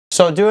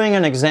So doing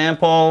an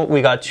example,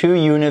 we got two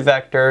unit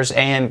vectors, A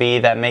and B,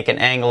 that make an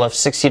angle of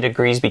 60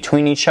 degrees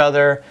between each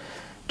other.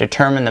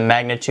 Determine the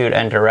magnitude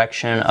and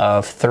direction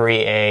of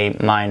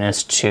 3A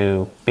minus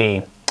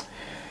 2B.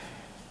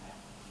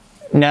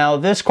 Now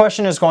this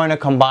question is going to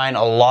combine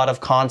a lot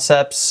of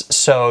concepts,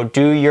 so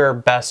do your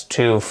best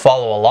to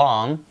follow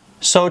along.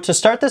 So to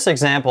start this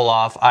example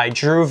off, I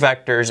drew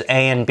vectors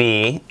A and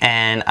B,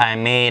 and I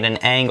made an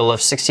angle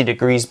of 60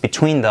 degrees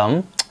between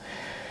them.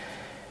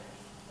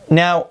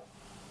 Now,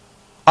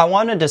 I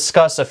want to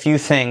discuss a few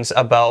things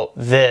about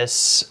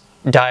this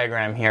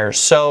diagram here.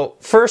 So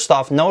first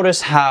off,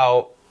 notice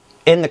how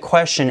in the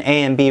question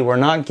A and B were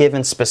not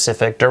given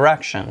specific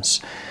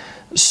directions.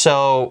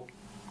 So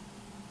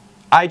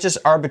I just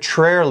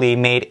arbitrarily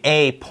made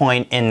A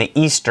point in the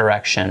east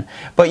direction,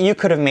 but you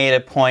could have made a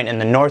point in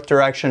the north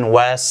direction,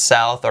 west,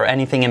 south, or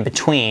anything in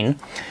between,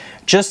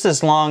 just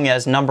as long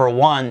as, number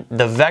one,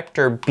 the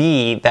vector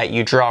B that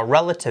you draw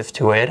relative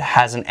to it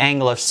has an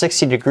angle of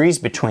 60 degrees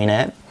between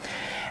it,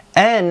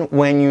 and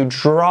when you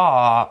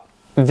draw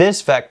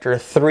this vector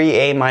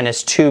 3A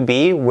minus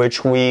 2B,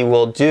 which we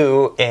will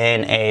do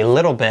in a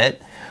little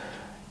bit,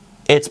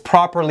 it's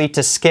properly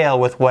to scale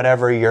with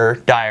whatever your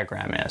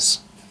diagram is.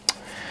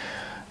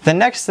 The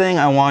next thing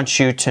I want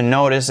you to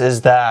notice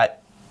is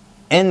that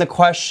in the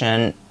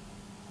question,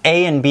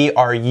 A and B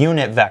are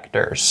unit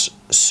vectors.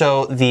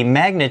 So the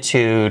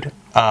magnitude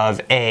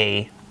of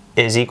A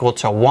is equal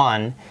to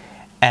 1,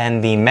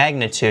 and the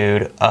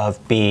magnitude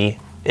of B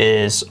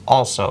is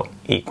also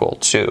equal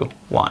to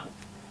 1.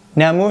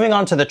 Now moving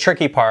on to the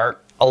tricky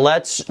part,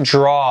 let's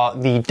draw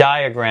the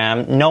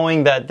diagram.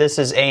 Knowing that this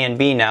is A and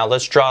B now,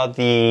 let's draw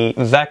the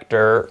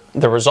vector,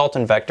 the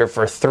resultant vector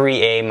for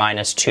 3A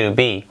minus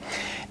 2B.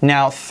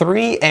 Now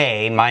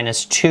 3A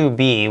minus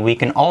 2B we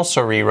can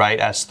also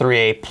rewrite as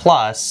 3A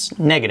plus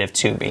negative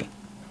 2B.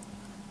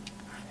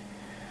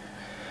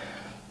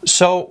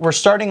 So we're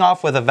starting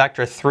off with a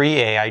vector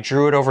 3A. I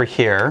drew it over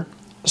here.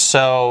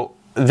 So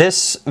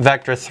this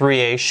vector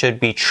 3A should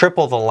be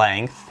triple the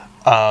length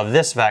of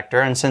this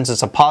vector, and since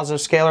it's a positive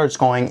scalar, it's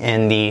going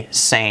in the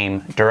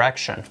same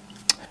direction.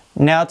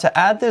 Now to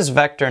add this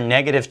vector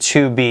negative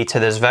 2B to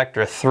this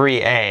vector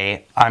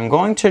 3A, I'm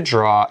going to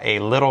draw a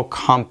little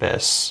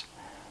compass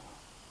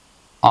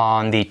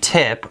on the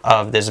tip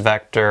of this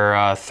vector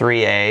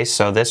 3A.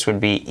 So this would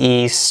be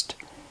east,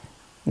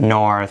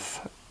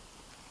 north,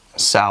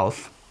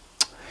 south.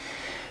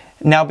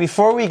 Now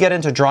before we get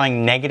into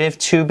drawing negative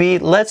 2B,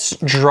 let's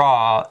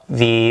draw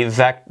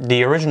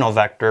the original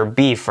vector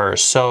B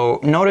first. So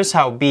notice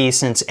how B,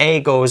 since A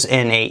goes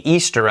in a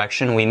east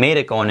direction, we made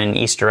it go in an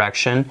east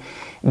direction,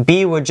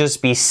 B would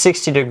just be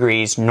 60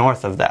 degrees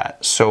north of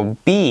that. So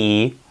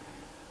B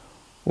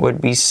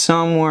would be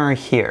somewhere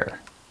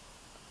here.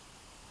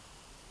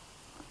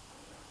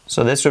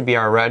 So this would be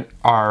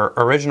our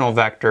original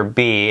vector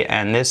B,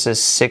 and this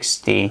is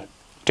 60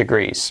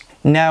 degrees.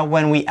 Now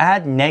when we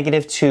add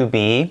negative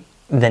 2B,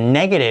 the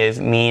negative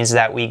means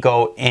that we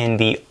go in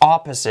the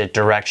opposite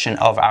direction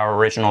of our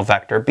original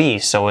vector B.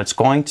 So it's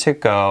going to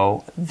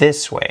go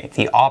this way,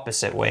 the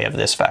opposite way of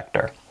this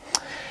vector.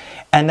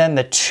 And then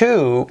the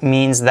 2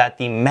 means that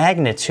the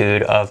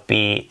magnitude of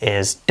B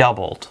is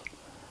doubled.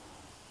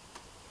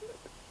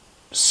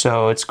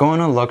 So it's going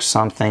to look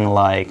something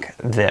like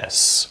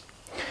this.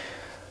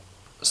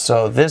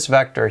 So this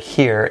vector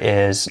here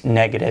is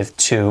negative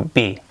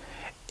 2B.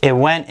 It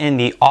went in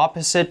the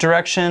opposite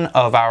direction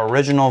of our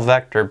original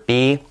vector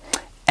B,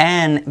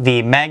 and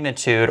the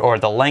magnitude or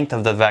the length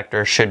of the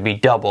vector should be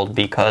doubled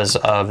because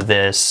of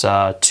this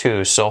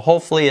 2. So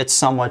hopefully it's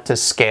somewhat to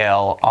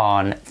scale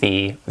on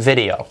the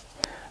video.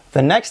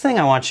 The next thing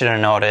I want you to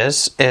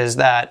notice is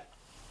that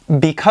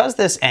because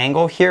this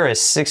angle here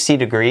is 60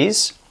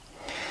 degrees,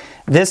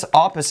 this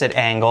opposite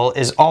angle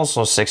is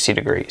also 60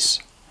 degrees.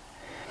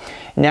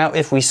 Now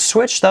if we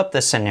switched up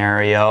the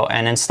scenario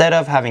and instead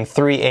of having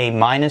 3A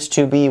minus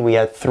 2B we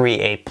had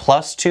 3A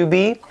plus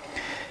 2B,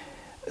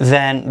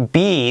 then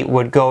B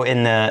would go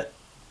in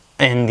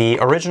the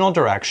original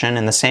direction,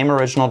 in the same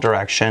original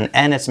direction,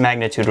 and its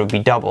magnitude would be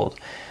doubled.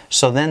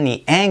 So then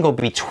the angle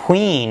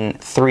between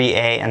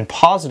 3A and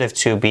positive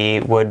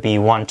 2B would be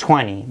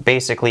 120,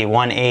 basically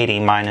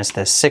 180 minus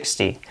the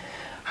 60.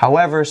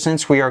 However,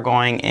 since we are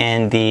going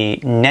in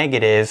the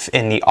negative,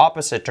 in the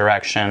opposite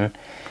direction,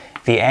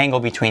 the angle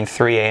between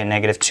 3A and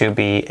negative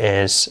 2B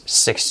is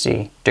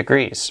 60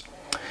 degrees.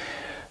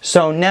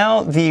 So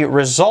now the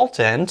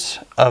resultant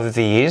of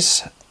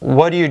these,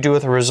 what do you do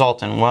with the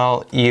resultant?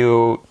 Well,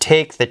 you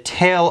take the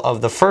tail of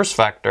the first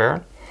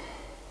vector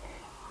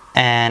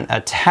and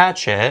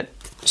attach it.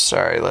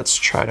 Sorry, let's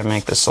try to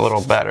make this a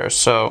little better.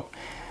 So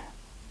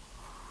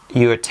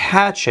you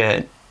attach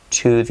it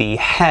to the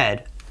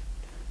head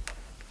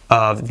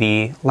of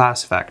the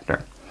last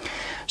vector.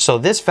 So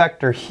this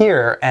vector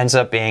here ends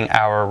up being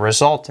our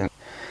resultant.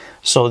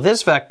 So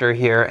this vector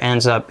here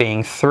ends up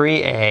being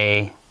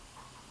 3A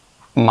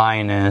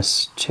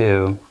minus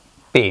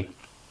 2B.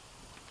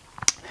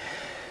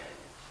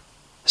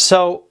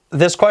 So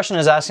this question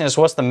is asking us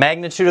what's the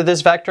magnitude of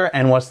this vector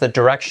and what's the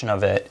direction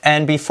of it.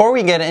 And before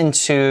we get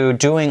into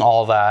doing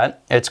all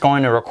that, it's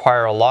going to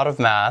require a lot of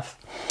math.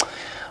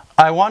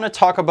 I want to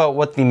talk about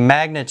what the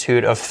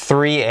magnitude of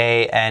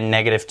 3a and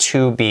negative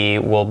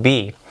 2b will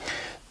be.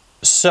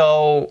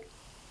 So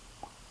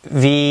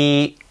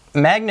the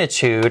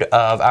magnitude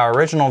of our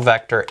original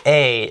vector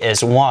a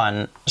is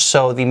 1,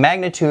 so the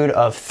magnitude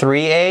of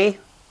 3a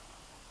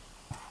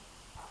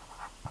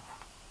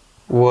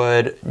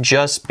would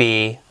just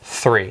be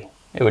 3.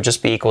 It would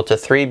just be equal to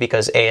 3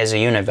 because a is a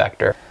unit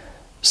vector.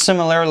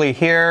 Similarly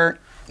here,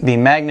 the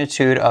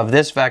magnitude of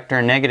this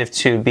vector, negative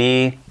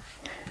 2b,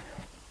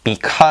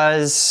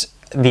 because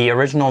the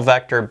original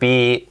vector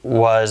b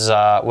was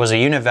a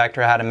unit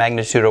vector, had a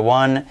magnitude of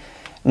 1,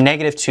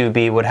 negative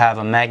 2b would have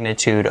a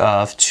magnitude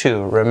of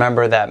 2.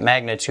 Remember that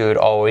magnitude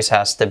always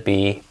has to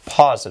be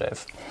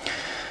positive.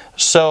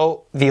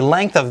 So the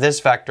length of this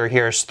vector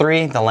here is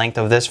 3, the length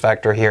of this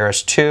vector here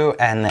is 2,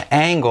 and the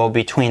angle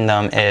between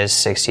them is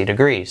 60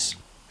 degrees.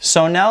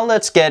 So now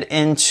let's get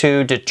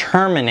into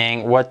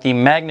determining what the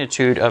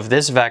magnitude of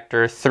this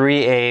vector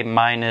 3a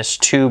minus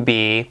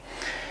 2b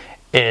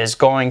is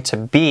going to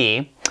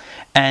be.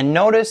 And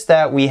notice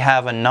that we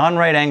have a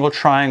non-right angle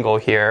triangle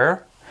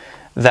here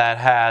that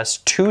has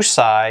two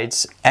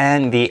sides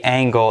and the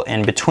angle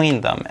in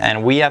between them,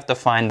 and we have to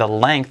find the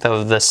length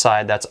of the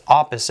side that's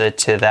opposite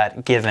to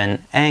that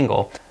given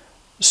angle.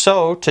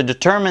 So to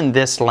determine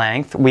this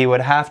length, we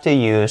would have to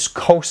use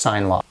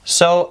cosine law.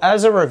 So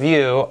as a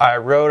review, I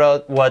wrote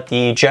out what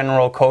the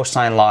general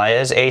cosine law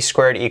is: a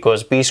squared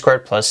equals b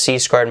squared plus c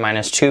squared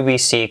minus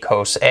 2bc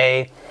cos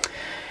a.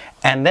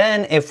 And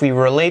then if we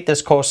relate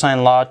this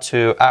cosine law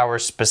to our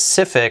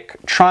specific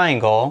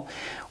triangle,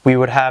 we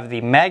would have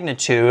the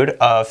magnitude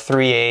of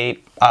 3a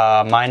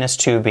minus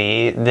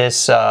 2b,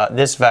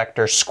 this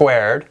vector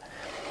squared,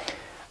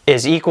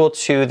 is equal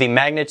to the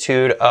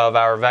magnitude of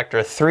our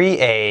vector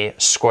 3a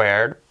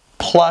squared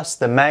plus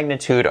the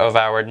magnitude of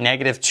our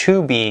negative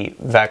 2b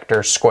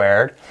vector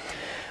squared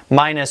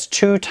minus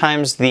 2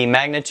 times the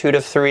magnitude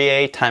of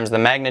 3a times the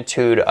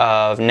magnitude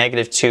of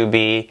negative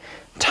 2b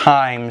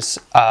times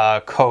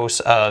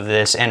cos of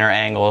this inner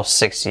angle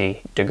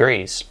 60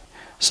 degrees.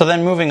 So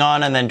then moving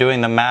on and then doing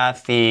the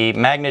math, the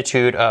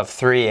magnitude of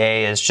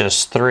 3a is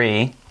just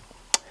 3.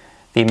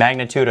 The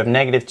magnitude of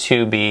negative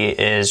 2b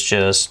is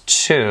just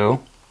 2.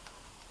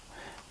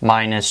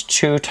 Minus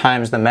 2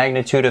 times the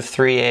magnitude of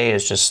 3a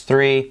is just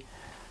 3.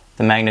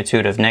 The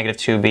magnitude of negative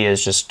 2b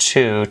is just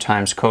 2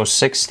 times cos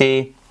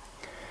 60.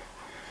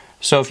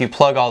 So if you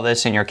plug all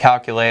this in your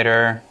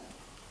calculator,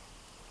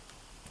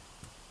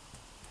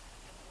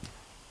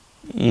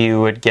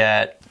 you would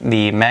get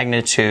the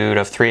magnitude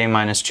of 3a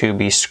minus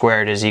 2b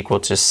squared is equal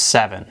to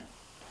 7.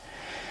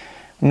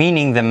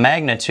 Meaning the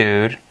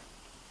magnitude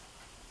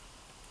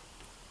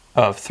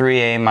of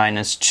 3a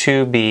minus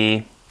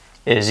 2b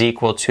is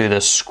equal to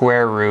the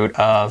square root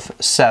of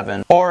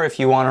 7. Or if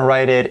you want to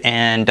write it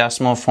in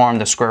decimal form,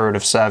 the square root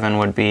of 7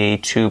 would be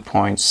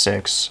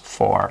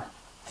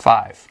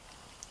 2.645.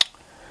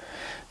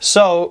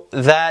 So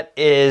that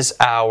is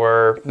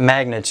our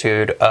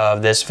magnitude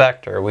of this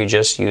vector. We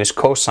just use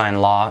cosine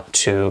law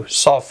to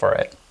solve for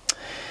it.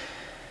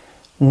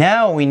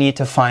 Now we need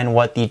to find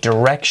what the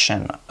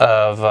direction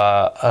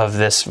of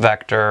this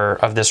vector,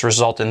 of this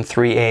resultant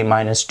 3a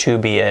minus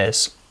 2b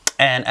is.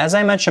 And as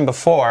I mentioned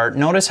before,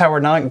 notice how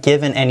we're not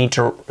given any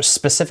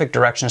specific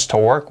directions to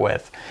work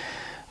with.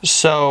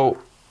 So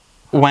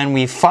when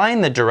we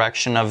find the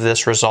direction of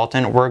this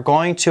resultant, we're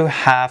going to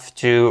have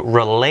to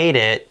relate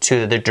it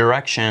to the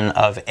direction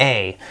of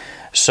A.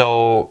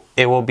 So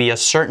it will be a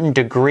certain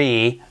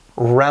degree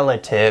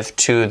relative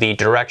to the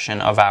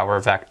direction of our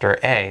vector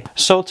A.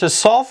 So to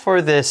solve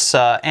for this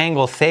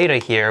angle theta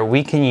here,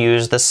 we can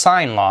use the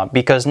sine law,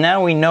 because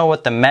now we know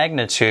what the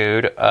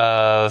magnitude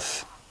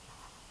of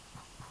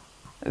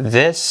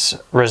this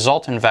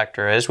resultant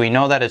vector is. We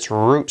know that it's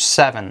root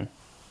 7.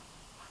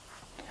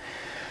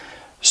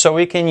 So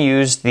we can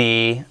use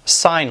the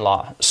sine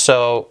law.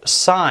 So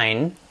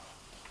sine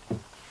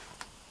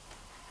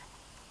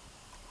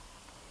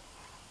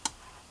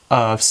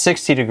of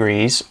 60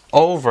 degrees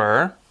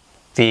over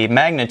the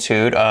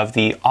magnitude of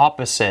the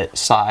opposite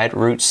side,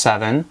 root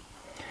 7,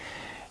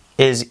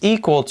 is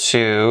equal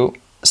to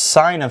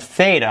sine of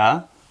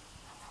theta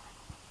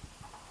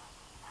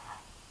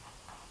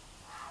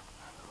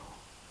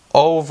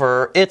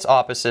over its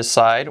opposite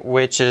side,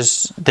 which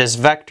is this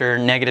vector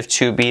negative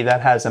 2b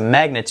that has a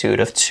magnitude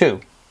of 2.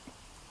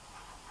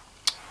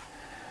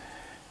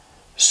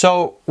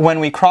 So when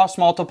we cross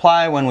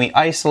multiply, when we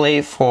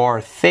isolate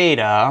for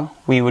theta,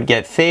 we would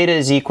get theta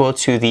is equal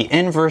to the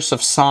inverse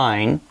of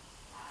sine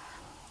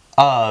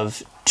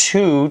of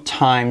 2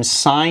 times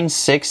sine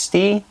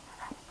 60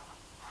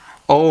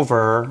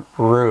 over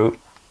root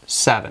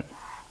 7.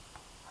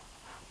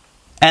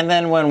 And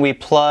then when we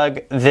plug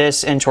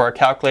this into our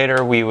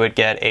calculator, we would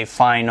get a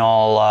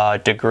final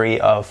degree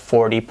of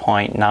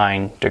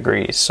 40.9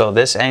 degrees. So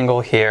this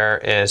angle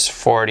here is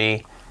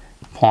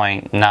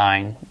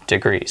 40.9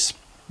 degrees.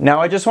 Now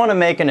I just want to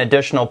make an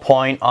additional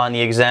point on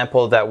the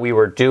example that we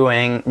were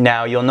doing.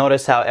 Now you'll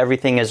notice how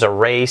everything is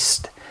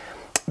erased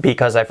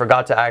because I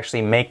forgot to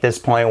actually make this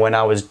point when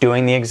I was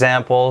doing the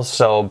example,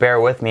 so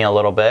bear with me a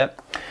little bit.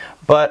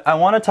 But I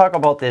want to talk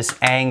about this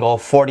angle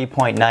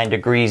 40.9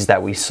 degrees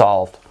that we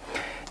solved.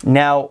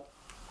 Now,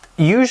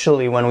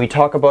 usually when we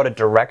talk about a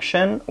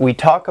direction, we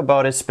talk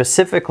about it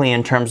specifically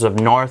in terms of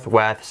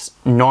northwest,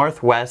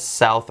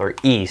 south, or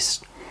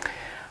east.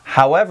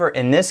 However,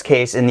 in this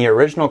case, in the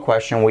original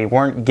question, we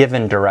weren't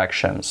given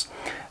directions.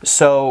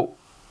 So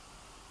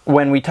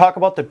when we talk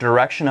about the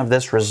direction of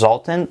this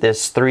resultant,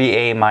 this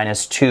 3a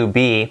minus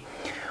 2b,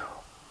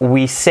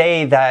 we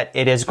say that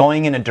it is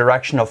going in a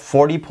direction of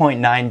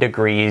 40.9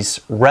 degrees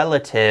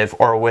relative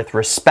or with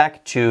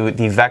respect to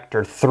the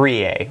vector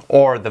 3a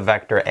or the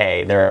vector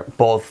a.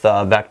 Both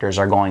vectors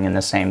are going in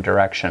the same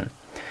direction.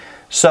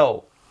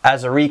 So,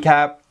 as a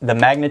recap, the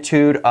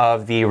magnitude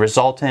of the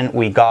resultant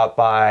we got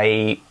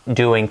by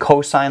doing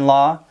cosine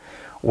law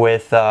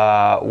with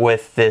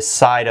this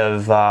side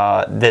of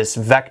this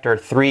vector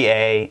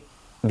 3a,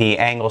 the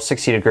angle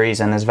 60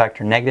 degrees, and this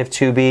vector negative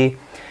 2b.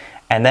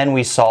 And then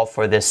we solve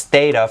for this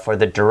theta for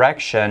the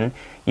direction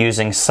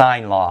using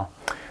sine law.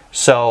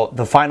 So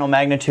the final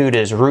magnitude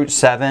is root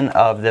 7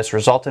 of this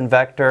resultant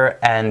vector,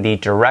 and the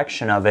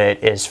direction of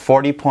it is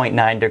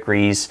 40.9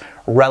 degrees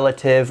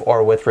relative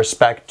or with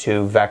respect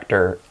to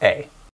vector A.